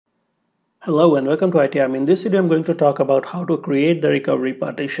Hello and welcome to ITM. In this video, I'm going to talk about how to create the recovery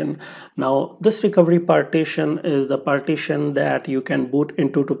partition. Now, this recovery partition is a partition that you can boot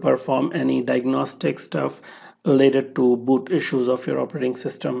into to perform any diagnostic stuff related to boot issues of your operating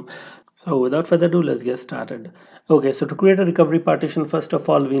system. So without further ado, let's get started. Okay, so to create a recovery partition, first of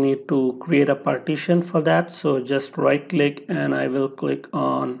all, we need to create a partition for that. So just right click and I will click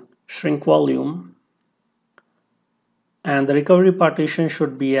on shrink volume. And the recovery partition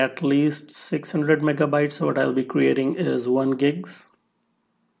should be at least 600 megabytes. So what I'll be creating is 1 gigs.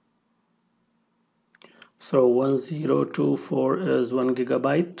 So 1024 is 1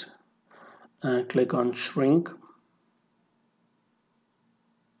 gigabyte. Click on shrink.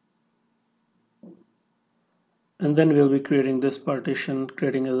 And then we'll be creating this partition,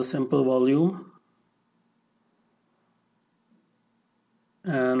 creating as a simple volume.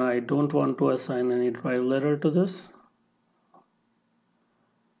 And I don't want to assign any drive letter to this.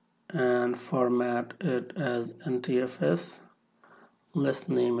 And format it as NTFS. Let's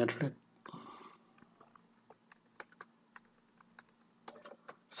name it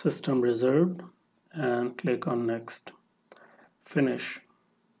system reserved and click on next. Finish.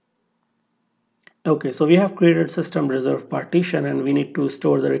 Okay, so we have created system reserved partition and we need to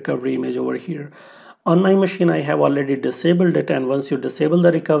store the recovery image over here. On my machine, I have already disabled it, and once you disable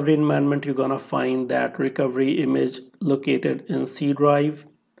the recovery environment, you're gonna find that recovery image located in C drive,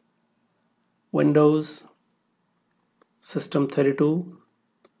 Windows, System 32,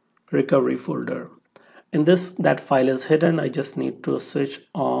 recovery folder. In this, that file is hidden. I just need to switch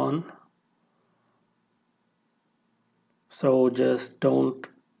on. So just don't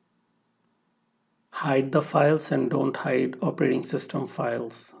hide the files and don't hide operating system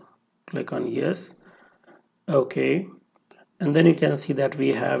files. Click on yes. Okay. And then you can see that we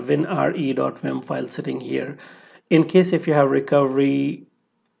have winre.vim file sitting here. In case if you have recovery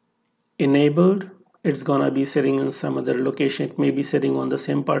enabled, it's gonna be sitting in some other location. It may be sitting on the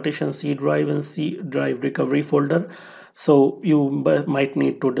same partition, C drive and C drive recovery folder. So you might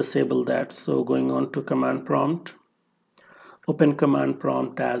need to disable that. So going on to command prompt, open command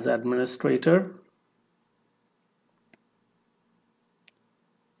prompt as administrator.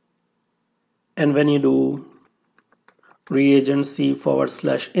 And when you do reagent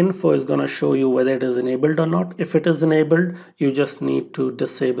C/info is gonna show you whether it is enabled or not. If it is enabled, you just need to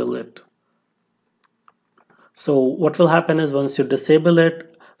disable it. So what will happen is once you disable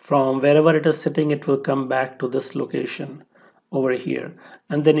it, from wherever it is sitting, it will come back to this location over here,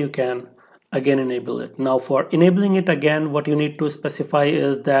 and then you can again enable it. Now for enabling it again, what you need to specify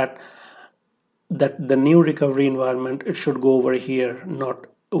is that the new recovery environment, it should go over here, not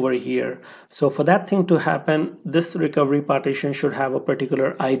over here. So for that thing to happen, this recovery partition should have a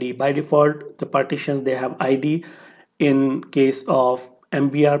particular ID. By default, the partitions, they have ID. In case of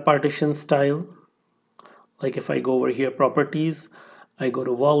MBR partition style, like if I go over here, properties, I go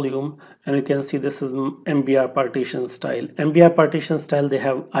to volume, and you can see this is MBR partition style. MBR partition style, they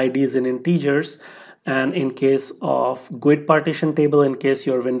have IDs in integers. And in case of GUID partition table, in case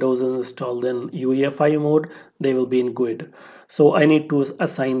your Windows is installed in UEFI mode, they will be in GUID. So I need to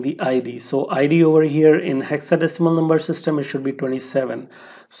assign the ID. So ID over here in hexadecimal number system, it should be 27.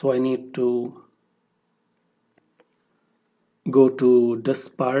 So I need to go to this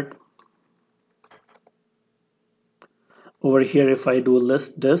part. Over here, if I do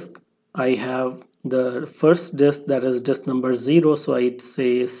list disk, I have the first disk, that is disk number 0. So I'd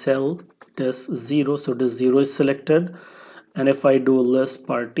say cell disk 0. So disk 0 is selected. And if I do list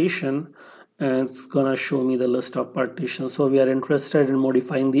partition, and it's gonna show me the list of partitions. So we are interested in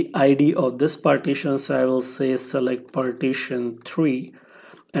modifying the ID of this partition. So I will say select partition 3.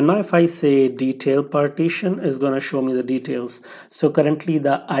 And now if I say detail partition, is gonna show me the details. So currently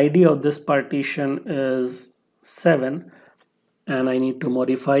the ID of this partition is 7. And I need to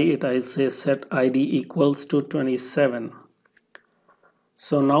modify it. I'll say set ID equals to 27.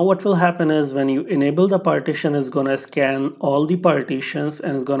 So now what will happen is when you enable the partition, is gonna scan all the partitions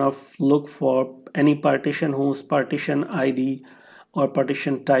and is gonna look for any partition whose partition ID or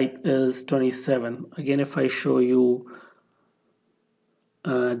partition type is 27. Again, if I show you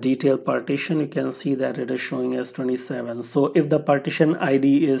detail partition, you can see that it is showing as 27. So if the partition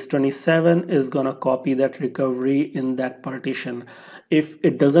ID is 27, is gonna copy that recovery in that partition. If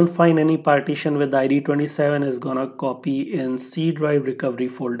it doesn't find any partition with ID 27, is gonna copy in C drive recovery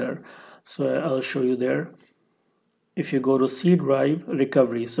folder. So I'll show you there. If you go to C drive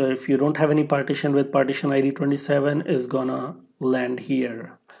recovery, so if you don't have any partition with partition ID 27, is gonna land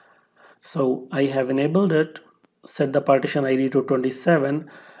here. So I have enabled it, set the partition ID to 27,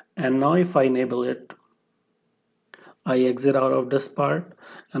 and now if I enable it, I exit out of this part,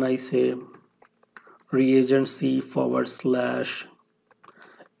 and I say reagent C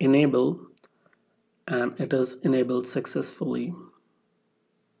 / enable, and it is enabled successfully.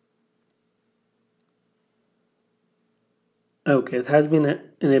 Okay, it has been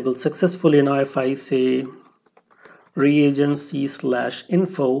enabled successfully. Now if I say reagent C /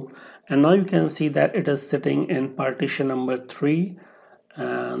 info, and now you can see that it is sitting in partition number 3,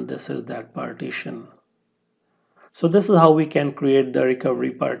 and this is that partition. So this is how we can create the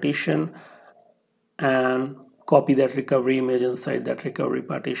recovery partition and copy that recovery image inside that recovery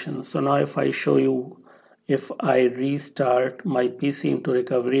partition. So now if I show you, if I restart my PC into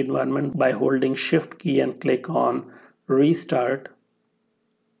recovery environment by holding shift key and click on restart,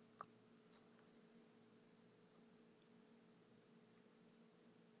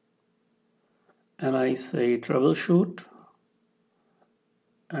 and I say troubleshoot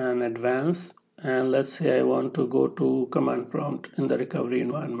and advance, and let's say I want to go to command prompt in the recovery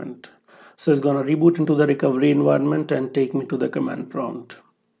environment. So it's going to reboot into the recovery environment and take me to the command prompt.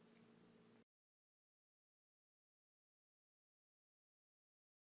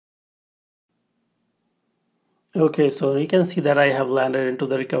 Okay, so you can see that I have landed into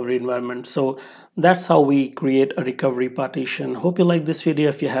the recovery environment. So that's how we create a recovery partition. Hope you like this video.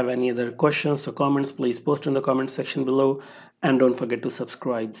 If you have any other questions or comments, please post in the comment section below, and don't forget to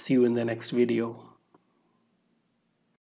subscribe. See you in the next video.